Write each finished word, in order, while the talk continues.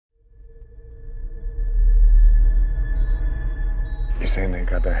You're saying they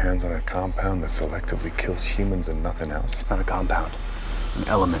got their hands on a compound that selectively kills humans and nothing else? It's not a compound, an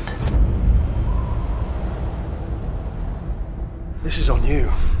element. This is on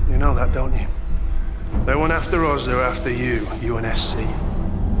you. You know that, don't you? They weren't after us, they were after you, UNSC.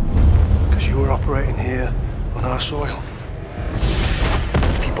 Because you were operating here on our soil.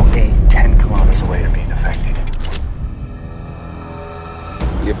 People 8-10 kilometers away are being affected.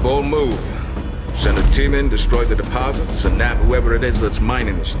 Be a bold move. Send a team in, destroy the deposits, and nab whoever it is that's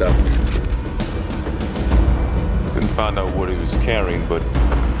mining the stuff. Couldn't find out what he was carrying, but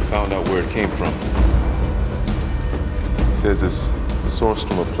found out where it came from. He says it's sourced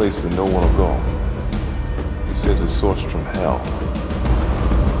from a place that no one will go. He says it's sourced from hell.